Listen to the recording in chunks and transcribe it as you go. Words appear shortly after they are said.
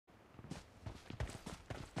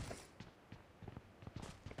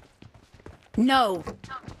No.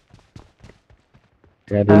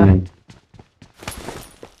 Carry नहीं।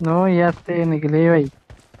 No यार ते निकले भाई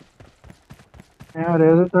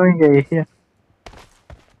और तो ही गई है।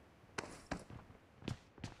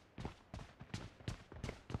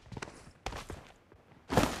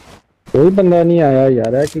 कोई बंदा नहीं आया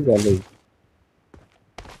यार, है की गल हुई?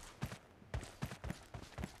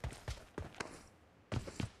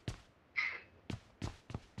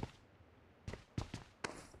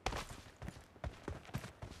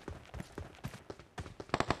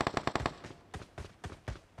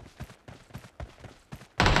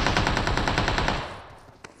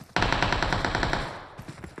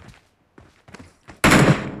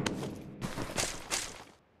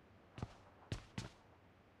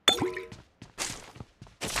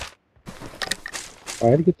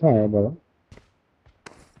 फायर कितना आया बड़ा?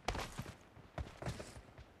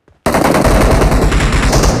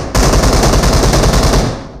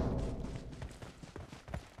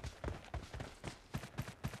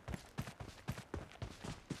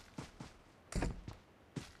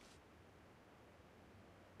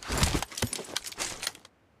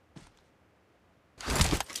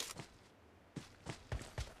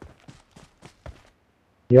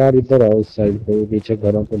 यार इधर आओ, इस साइड पे पीछे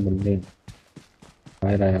घरों पे बंदे हैं।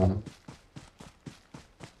 फायर आया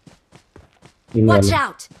इन Watch वाले।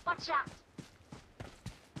 out.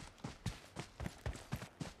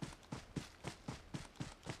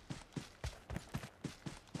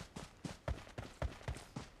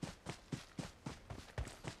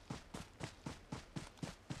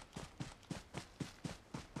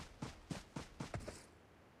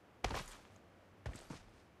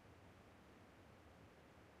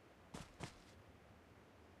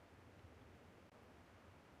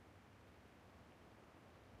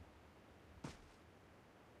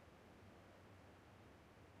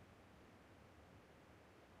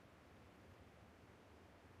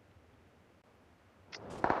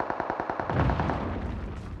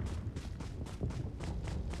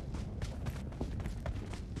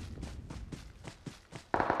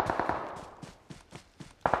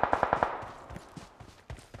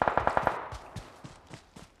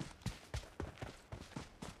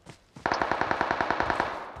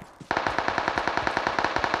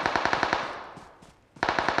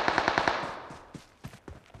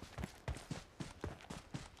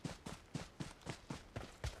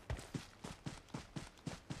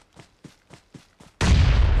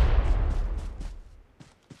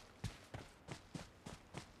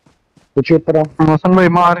 कुछ ऊपर आओ। मौसम भाई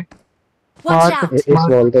मार Watch मार out. इस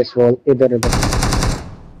वॉल पे, इस वॉल इधर इधर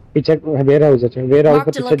पीछे। वेयर हाउस है, वेयर हाउस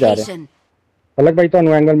के Marked a पीछे जा रहे हैं। location. अलग भाई तो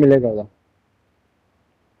एंगल मिलेगा होगा।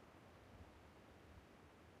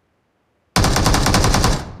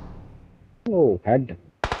 ओ हेड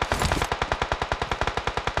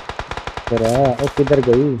तेरा। ओ किधर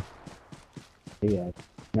गई यार?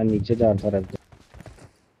 मैं नीचे जाता रहता।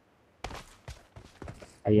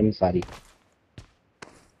 I am sorry.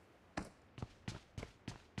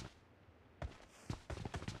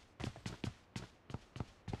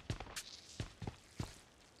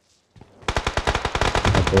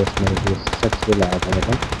 दोस्त मेरे को सच में लाया था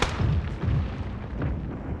बेटा।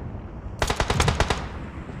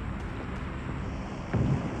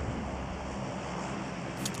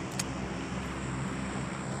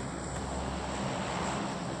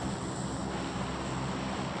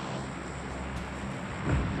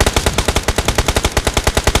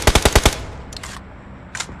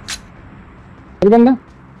 चल बंदा।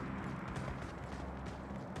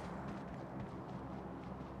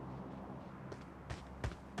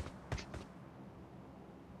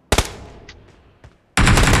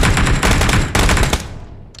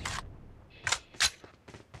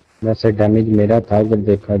 वैसे डैमेज मेरा था अगर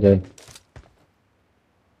देखा जाए।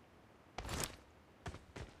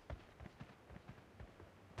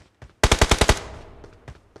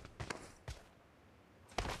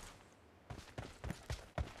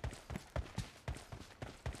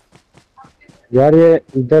 यार ये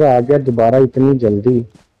इधर आ गया दोबारा इतनी जल्दी।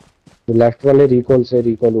 लेफ्ट वाले रिकॉल से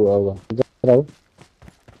रिकॉल हुआ होगा। इधर आओ।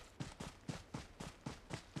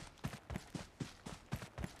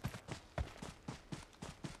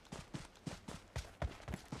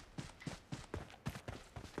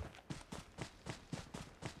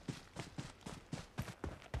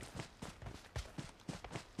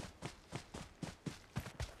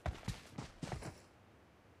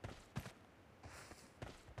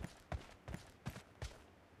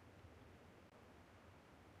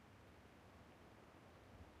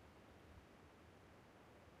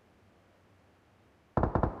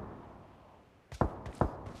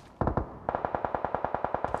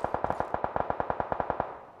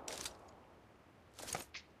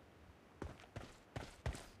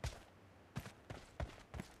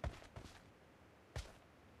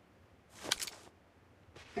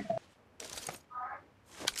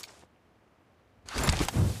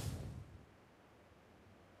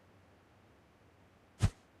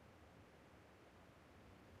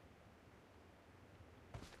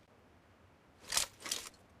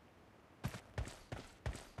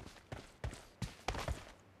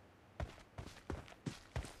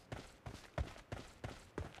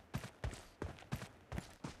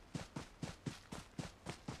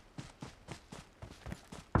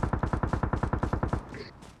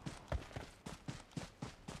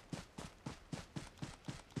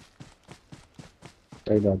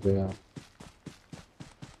 साइड आ गया यार।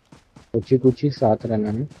 कुछ कुछ साथ रहना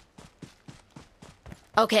है।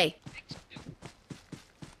 Okay.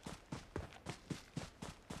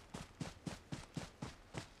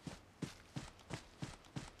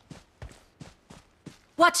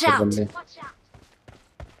 Watch फिर out. बंदे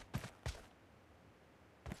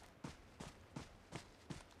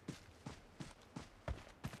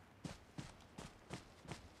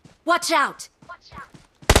Watch out.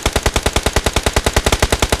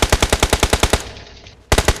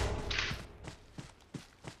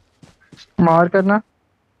 मार करना।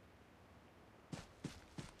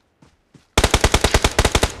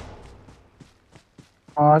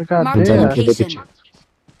 मार कर दे Marked a यार। पीछे location. पीछे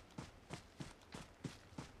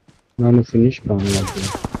मैंने फिनिश पाने लग गया।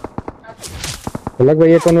 पलक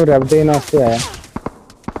भैया तो रेव दे नास्ते आया।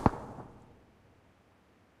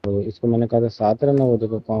 तो इसको मैंने कहा था साथ रहना, वो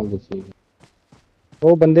देखो कहाँ घुसी है।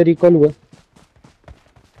 वो बंदे रिकॉल हुए।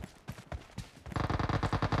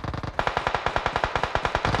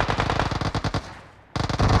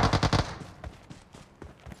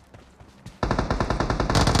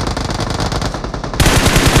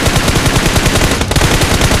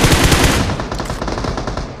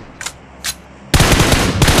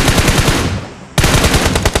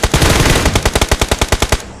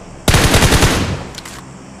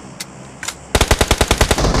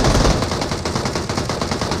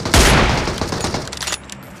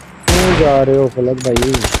 जा रहे हो फलक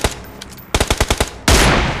भाई?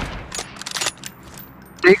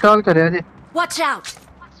 रिकॉल करे जी। Watch out.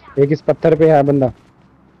 एक इस पत्थर पे है बंदा।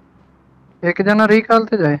 एक जना रिकॉल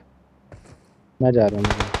से जाए। मैं जा रहा हूँ।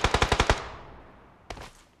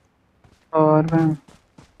 और मैं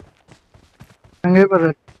चंगे पर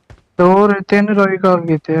दो तीन रिकॉल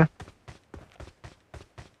कीते हैं।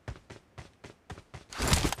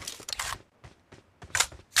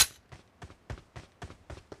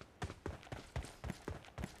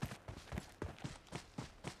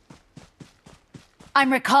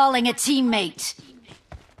 I'm recalling a teammate.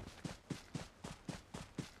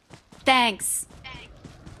 Thanks.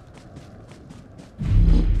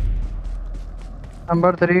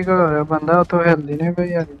 Number 3 का है बंदा तो हेल्दी नहीं कोई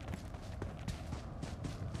यार।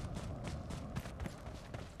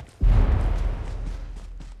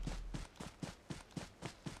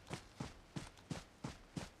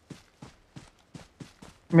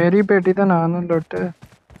 मेरी पेटी तो ना लुट।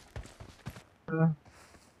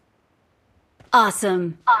 Awesome.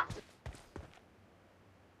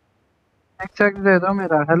 एक चेक दे दो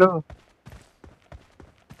मेरा। हेलो।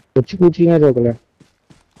 कुछ ही है रोक ले।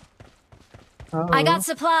 I got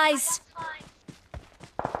supplies.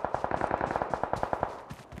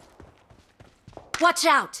 Watch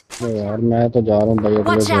out. अरे यार मैं तो जा रहा हूँ भाई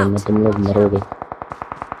अगले Watch जोन में, out. तुम लोग मरोगे।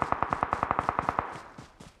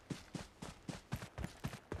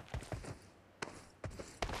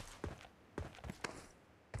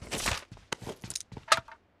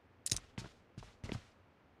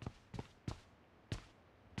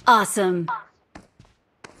 Awesome.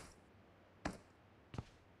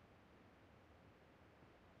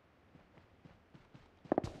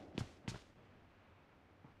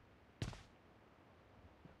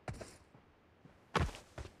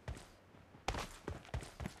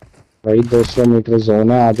 भाई 200 मीटर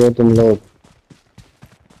जोन है, आ जाओ तुम लोग।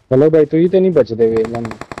 चलो भाई तू ही तो नहीं बच दे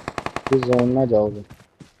वेलन, तू जोन ना जाओगे।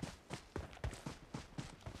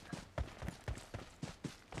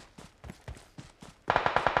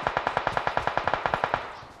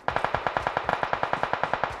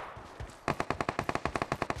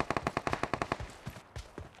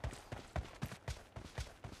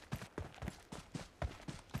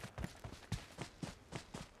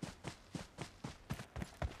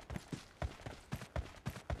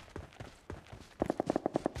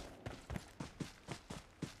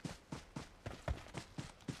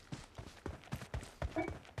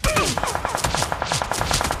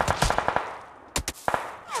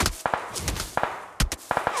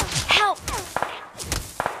 Help.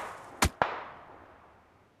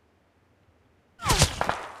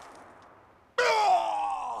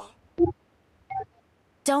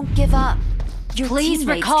 Don't give up. Your Please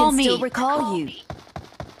teammates recall can me. still recall you.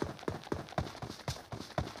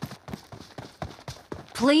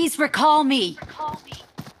 Please recall me.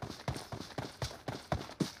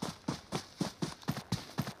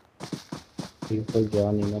 कोई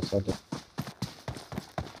जा नहीं ना साथ।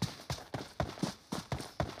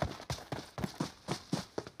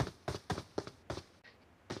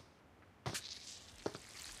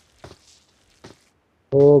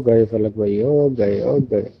 हो गए फलक भाई, हो गए हो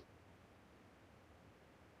गए।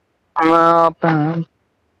 आप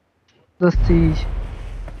दस्ती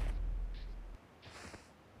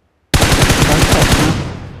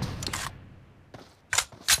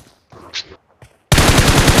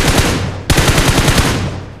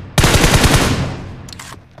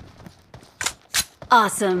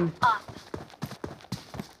Awesome.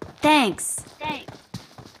 Thanks.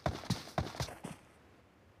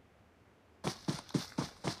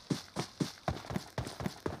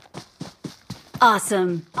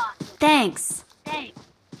 Awesome. Thanks.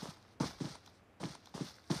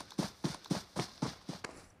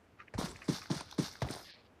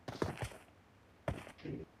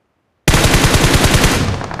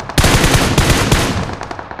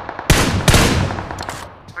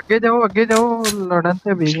 आगे जाओ लड़न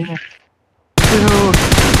से बीवी ने फिर वो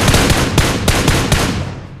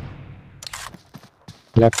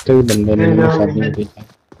लगते ही बंदे ले नहीं है जाओ सब में भी था।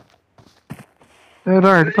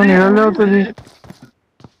 राइट तो निकल जाओ तो जी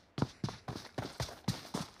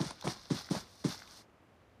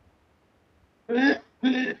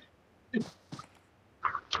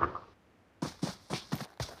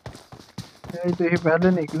ये तो ही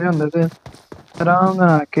पहले निकले होंगे थे आराम ना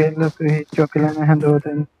अकेले तो ही चुक लेने हैं 2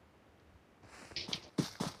 दिन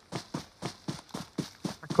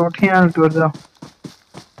कोठियां टूट जाओ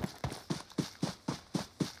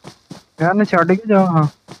यार ने छड़ के जाओ हाँ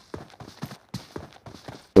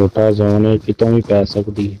छोटा जोन है कि तो भी पै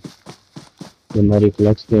सकती है जिन्ना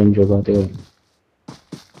रिफ्लेक्स गेम जगाते हो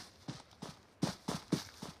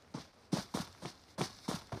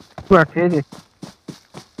बैठे जी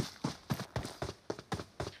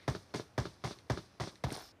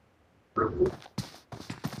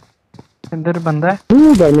इधर बंदा है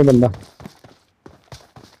घर में बंदा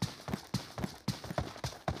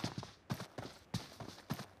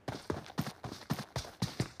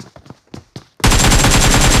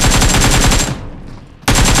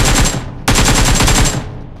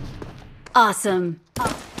Awesome.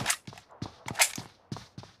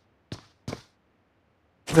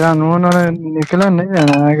 जानू उन्होंने निकला नहीं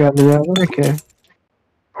जाना है गल याद रखे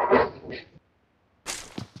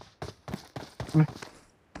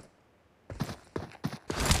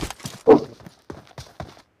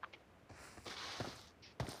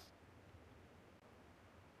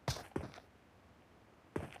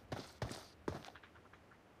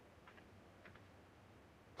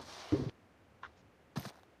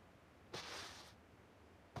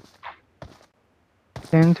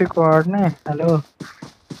तीन से क्वाड ने हेलो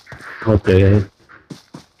ओके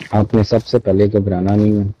आपने सबसे पहले घबराना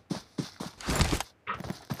नहीं है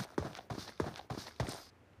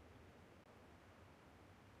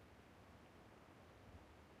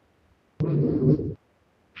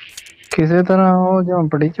किसी तरह वो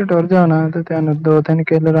झोंपड़ी च टुर जाना ते तेन 2-3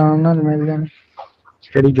 किल आराम नाल मिल जाने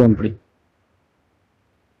केड़ी झोंपड़ी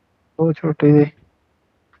वो छोटी जी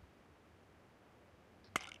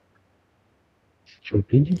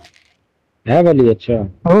छोटी जी है वाली अच्छा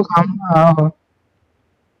वो काम आहो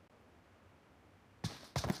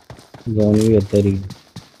जोन भी इधर ही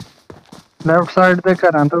लेफ्ट साइड ते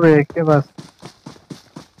घरां तो वेख के बस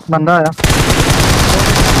बंदा आया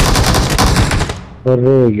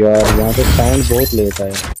अरे यार यहाँ पे साउंड बहुत लेट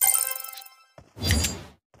आया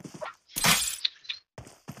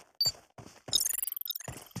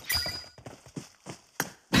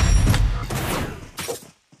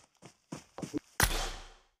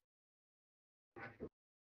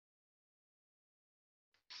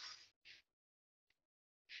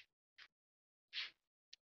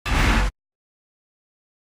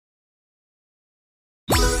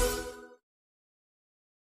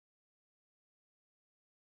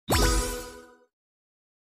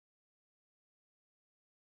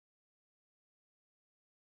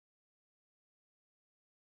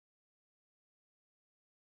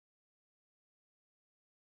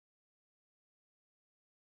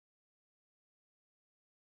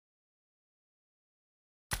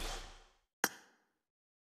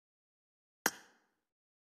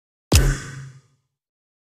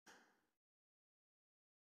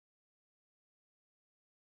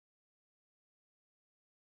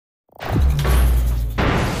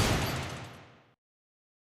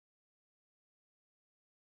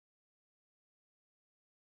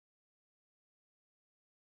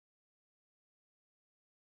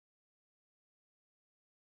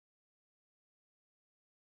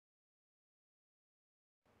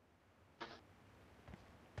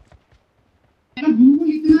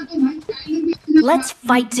Let's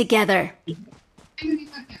fight together.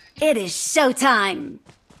 It is showtime.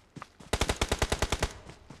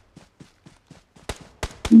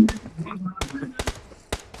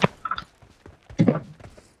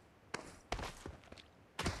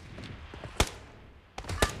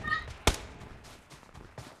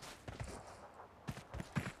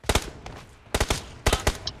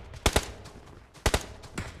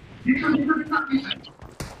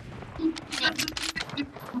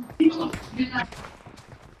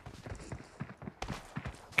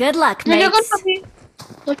 Good luck, मैंने कौन mates. कभी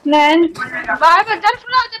तो प्लान बाहर पर चल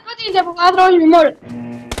सुना जब पति जब बात रोज मोड़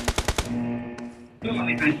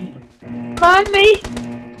मान में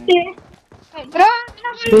ब्रो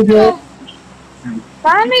ना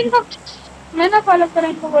मान में इनको मैं ना फॉलो करें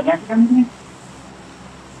इनको बोला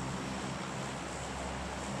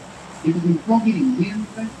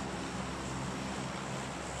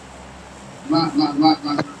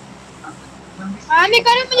हाँ नहीं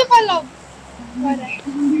करे मुझे फॉलो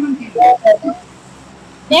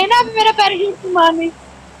देखना अभी मेरा पैराशूट मान में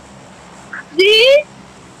जी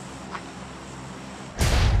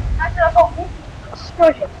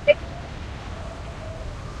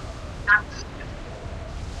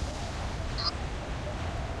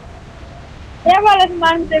क्या वाला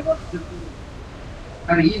सामान देखो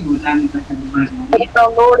अरे ये बोला नहीं पता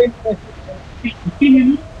डाउनलोड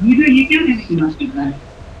वीडियो ये क्या देने की बात कर रहा है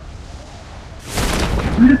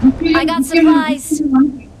I got supplies.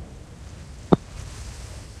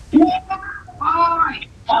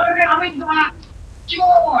 अरे अमित द्वारा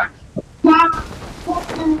चोर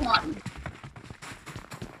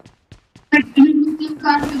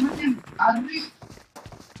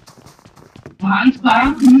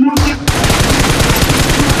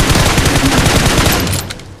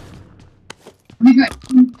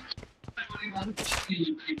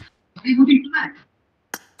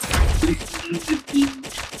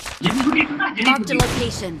Marked a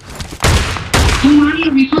location.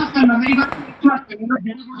 विश्वास करना मेरी बात विश्वास करना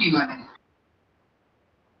जरूरी बात है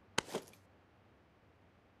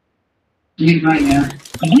ये भाई यार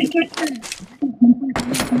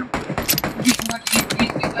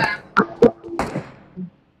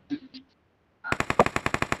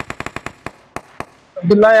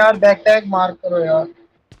अब्दुल्ला यार बैक टैग मार करो यार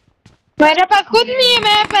मेरे पास खुद नहीं है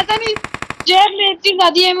मैं पता नहीं जेब में इतनी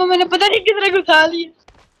नदी है मैंने पता नहीं किस तरह उठा ली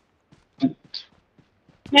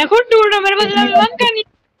मैं खुद ढूंढ रहा हूँ मेरे पास लेवल 1 का नहीं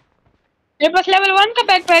मेरे पास लेवल 1 का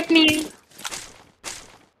बैकपैक नहीं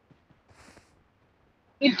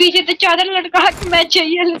है पीछे तो चादर लटका के मैं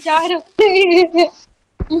चाहिए लचा रहा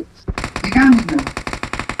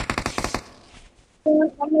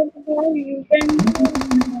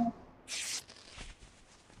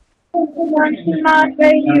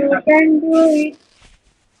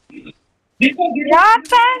यार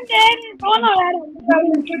फैन तेरी कौन आ रहा है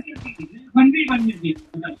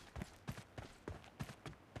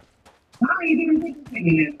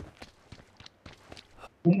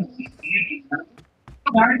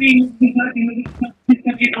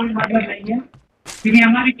क्योंकि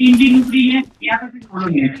हमारी टीम भी नुकरी है या तो फिर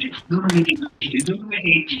दोनों में दोनों में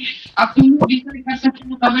एक ही है अब तुम लोग जिस तरह कर सकते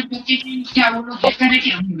हो कमेंट करके कि क्या वो लोग क्या करें कि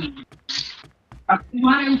हम अब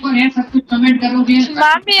तुम्हारे ऊपर है सब कुछ कमेंट करोगे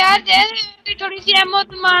मान भी यार दे थोड़ी सी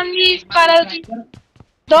एमोत मान ली इस कारल की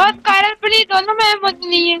दो कारल पड़ी दोनों में एमोत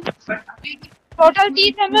नहीं है टोटल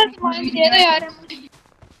 30 एमोत मान दे दो यार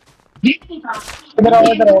इधर आओ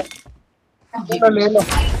ले लो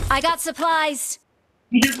I got supplies.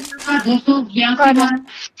 दोस्तों 3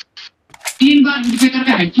 बार इंडिकेटर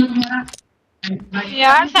का हेडशॉट मारा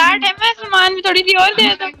यार 60 एमएस मान भी थोड़ी सी और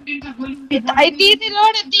दे दो 30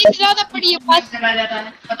 लोड 30 ज्यादा पड़ी है पास चला जाता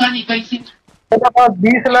है पता नहीं कैसे मेरे पास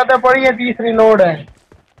 20 लाते पड़ी है 30 रिलोड है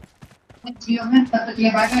वीडियो में तब तक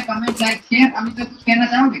ये बात है कमेंट लाइक शेयर अभी तो कुछ कहना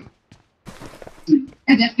चाहोगे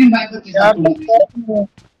जस्टिन भाई को यार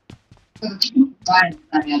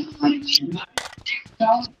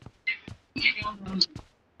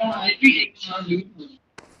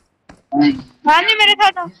मान नहीं मेरे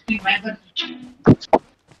साथ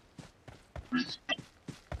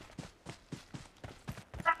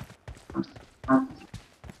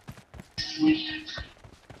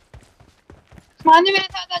मान मेरे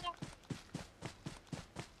साथ आ जाओ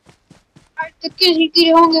आज तक के जीती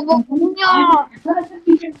होंगे वो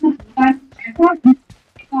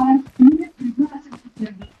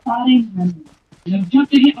जो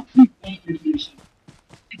तेरी अपनी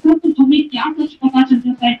तो तुम्हें क्या कुछ पता चल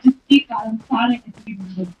जाता है जिसके कारण सारे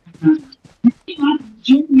इसके बाद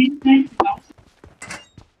जो मेरे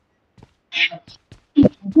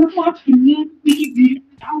तो आप वीडियो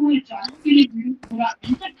क्या हुए चारों के लिए वीडियो पूरा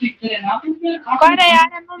इंटर क्लिक करें ना तो फिर कर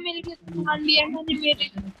यार हम मिल के मान लिया मैंने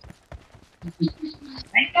मेरे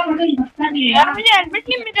ऐसा मुझे लगता नहीं है यार मुझे हेलमेट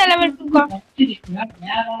नहीं मिला लेवल 2 का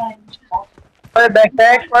अरे बैक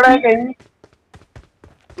टैग पड़ा है कहीं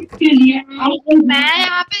के लिए मैं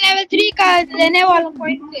यहाँ पे लेवल 3 का लेने वाला हूँ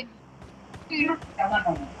पॉइंट से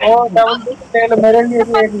ओ डबल ले लो मेरे लिए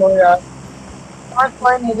भी एक लो यार 5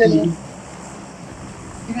 पॉइंट मुझे ले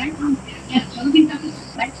जल्दी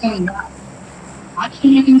सेलेक्ट करूंगा आज के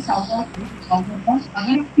लिए साउथ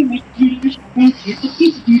अगर आपकी वीडियो में शामिल है तो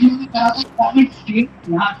इस वीडियो में करा दो कमेंट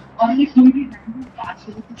और ये कोई भी आज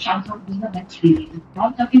से तो शाम को दूंगा नेक्स्ट वीक और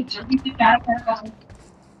ताकि जल्दी से प्यार का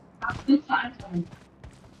आपको सारे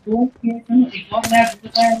तो ये तो एक और नया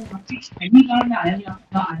होता है आपकी एनी कार्ड में आया नहीं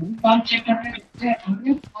आपका आईडी कार्ड चेक कर रहे हैं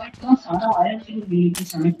हमने और इतना सारा आया कि मिली के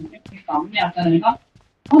समय पे काम में आता रहेगा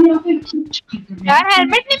और यहाँ पे कुछ यार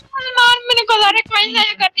हेलमेट नहीं मार मैंने को सारे कॉइन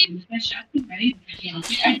जाया कर दी शायद मेरी यहाँ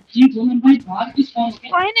पे जी दोनों भाई बाहर किस कौन हो गया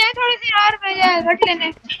कॉइन है थोड़ी सी यार भैया रख लेने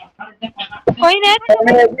कॉइन है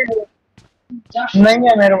नहीं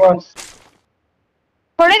है मेरे पास।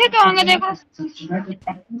 थोड़े से तो होंगे देखो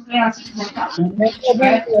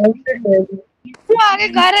तू आगे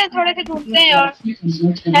घर है थोड़े से घूमते हैं यार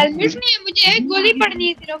हेलमेट नहीं है मुझे एक गोली पड़नी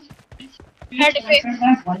है सिर्फ हेड पे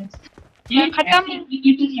खत्म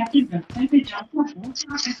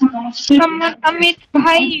अमित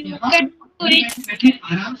भाई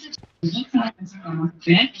आराम से बहुत सारा पैसा कमा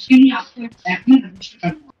सकते हैं उसके लिए आपको एक ऐप में रजिस्टर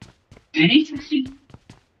करना है मैंने छोटी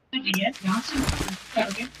दी है यहाँ से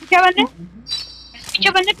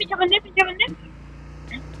क्या बंदे पीछे बंदे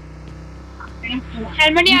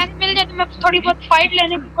हेलमेट यहाँ से मिल जाए तो मैं थोड़ी बहुत फाइट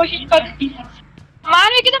लेने की कोशिश करूँ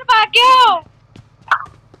मारे किधर भाग गए हो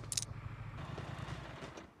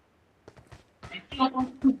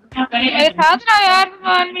मेरे साथ रहा यार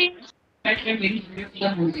मानवी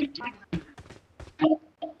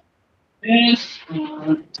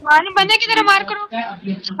मानी बंदे की तरह मार करो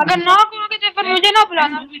अगर नॉक होगे तो फिर मुझे ना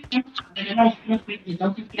बुलाना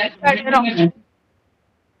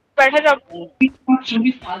बैठे रहो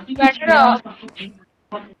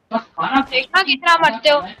देखना कितना मरते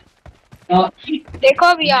हो देखो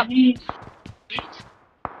अभी आप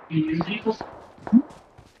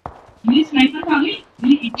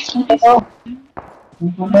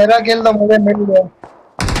मेरा किल तो मुझे मिल गया।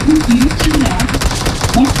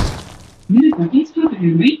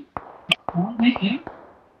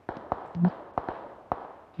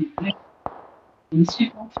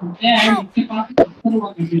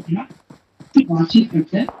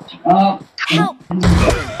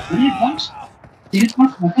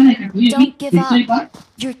 Don't give up.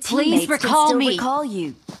 Your Please teammates can recall still me. recall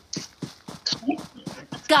you.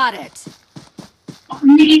 Got it.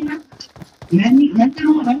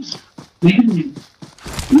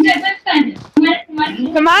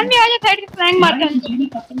 सामान भी आ जाए साइड के फ्लैंक मारते हैं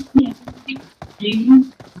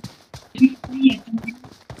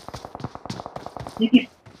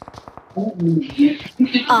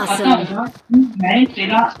Awesome.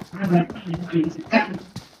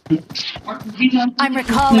 I'm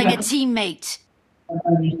recalling a teammate.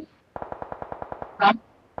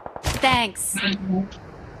 Thanks.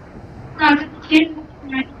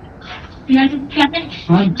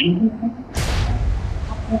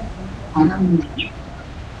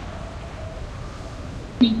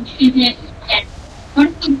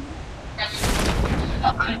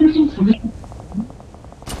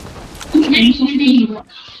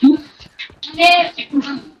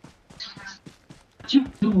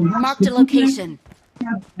 Marked a location.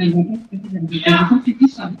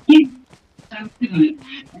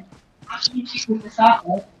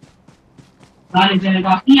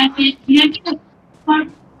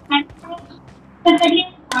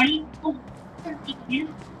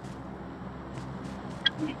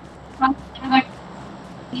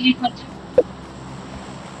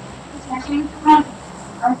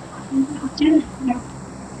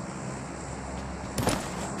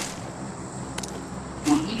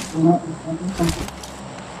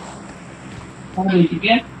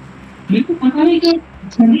 मेरे को पता नहीं कि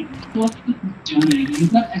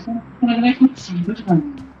मतलब ऐसा लग रहा है कुछ समझ नहीं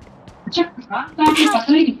अच्छा पता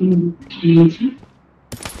है कि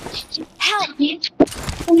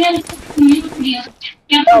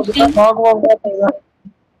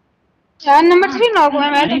चार नंबर 3 नॉक हुआ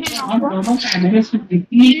मैं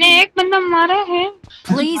मैंने एक बंदा मारा है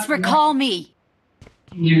Please recall me.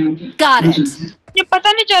 Got it. ये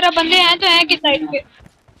पता नहीं चल रहा बंदे हैं तो हैं किस साइड पे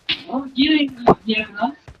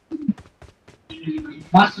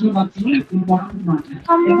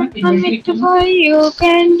अमित भाई यू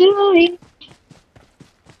कैन डू इट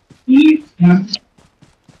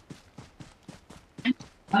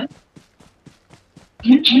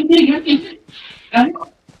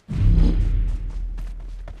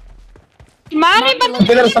मारे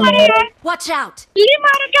बंदे मारे यार Watch out. ये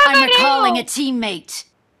मारो क्या I'm कर रहे recalling a हो teammate.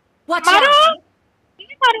 Watch मारो out.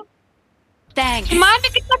 ये मारो Thanks. मारने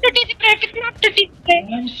कितना टटी स्प्रे कितना टटी स्प्रे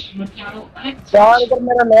यार इधर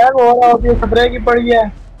मेरा लैग हो रहा होती है स्प्रे की पड़ी है।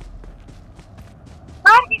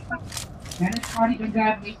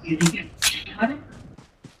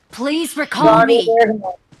 Please recall गाड़ी me.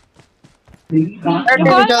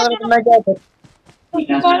 देखना मैं क्या कर कॉल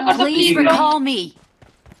कर दो Please प्लीज। recall me.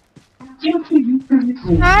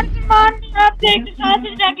 यार मान आप देख साथ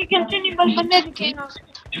में जाके खेलते नहीं बस बंदे दिखे ना।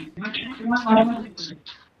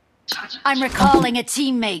 I'm recalling a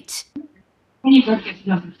teammate.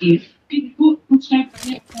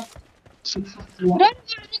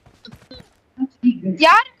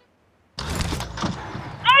 यार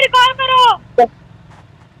रिकॉल करो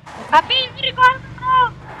अभी रिकॉल करो।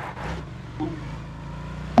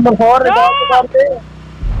 नंबर 4 रिकॉर्ड करते।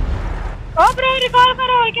 ओ ब्रो रिकॉल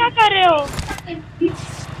करो क्या कर रहे हो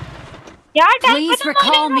यार? टाइम Please खत्म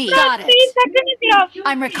recall होने me. का Got 3 it. सेकंड ही सिर्फ।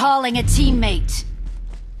 I'm recalling a teammate.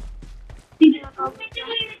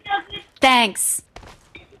 Thanks.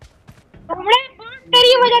 हमने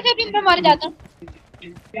तेरी वजह से टीम पे मर जाता।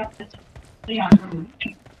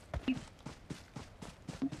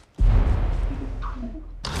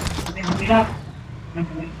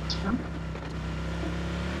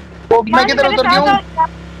 तो मैं किधर उतर गया हूँ?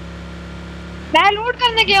 मैं लूट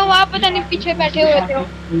करने गया हूँ, आप पता नहीं पीछे बैठे हुए थे।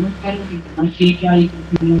 कुछ है ही नहीं यार,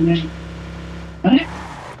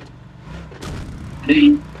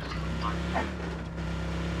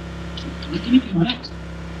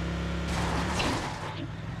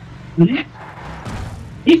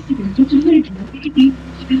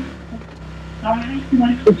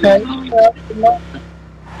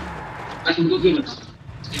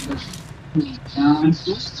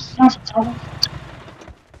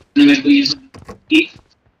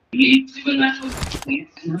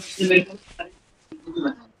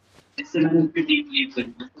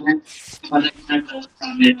 सुनना।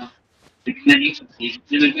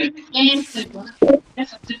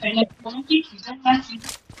 सबसे पहले कौन सी चीजें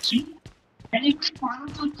मैंने पानी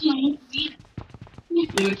सोची है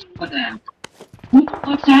पता है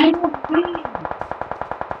और चाहे वो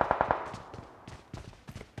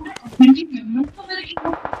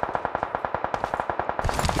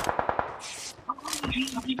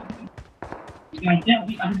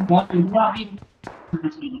अभी बहुत हुआ अभी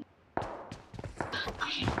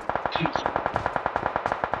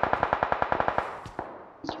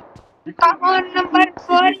Come on, number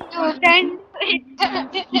 4, you can do it.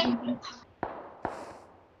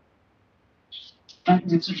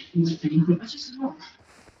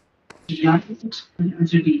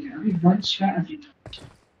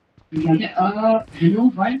 hello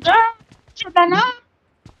white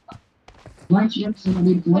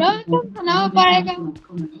सुना सुना हो पाएगा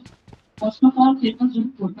फर्स्ट ऑफ ऑल पेपर जो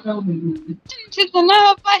फोटो तुमसे सुना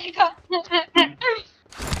हो पाएगा तुमसे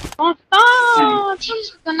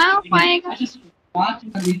सुना हो पाएगा बात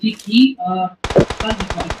कर थी कि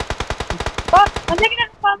बंदे की तरफ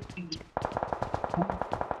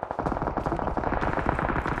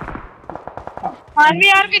मानवी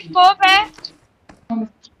यार की स्कोप है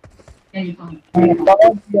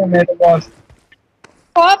मेरे पास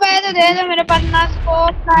स्कोप है तो दे दो मेरे पास ना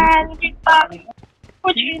स्कोप ना है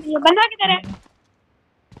कुछ भी नहीं है बंदा किधर है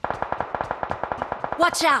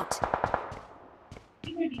Watch out.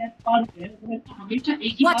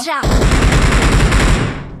 Watch out.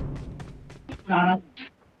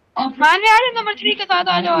 मानवी आ जाओ नंबर 3 के साथ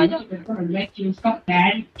आ जाओ उसका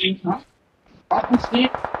प्लान था और उसने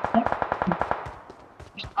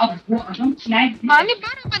अब वो हम फ्लैग मानवी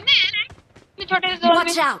बारह बंदे हैं इतने छोटे से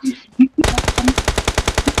Watch out.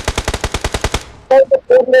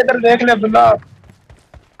 लेकर देख ले अब्दुल्ला।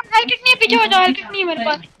 हेल्थ किट नहीं है पीछे हो जाओ हेल्थ किट नहीं है मेरे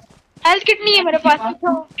पास हेल्थ किट नहीं है मेरे पास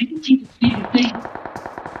पीछे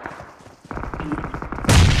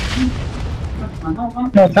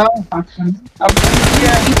अच्छा अब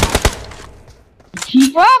क्या है?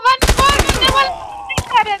 वो वन फोर करने वाला नहीं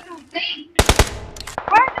कर रहे तू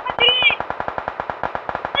वन नंबर 3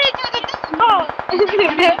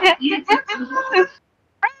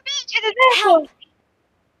 पीछे से देखो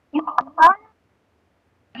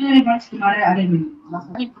अरे बस तुम्हारे अरे नहीं बस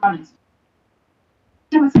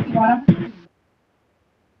तुम्हारा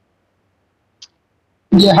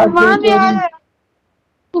ये हर वहाँ चीज भी आ तेरी रहा है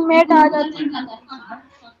मेट आ जाती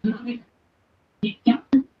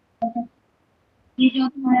ये जो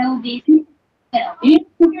तुम्हारा वो देसी एक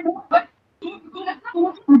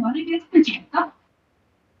हमारे देश में चलता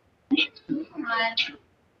ये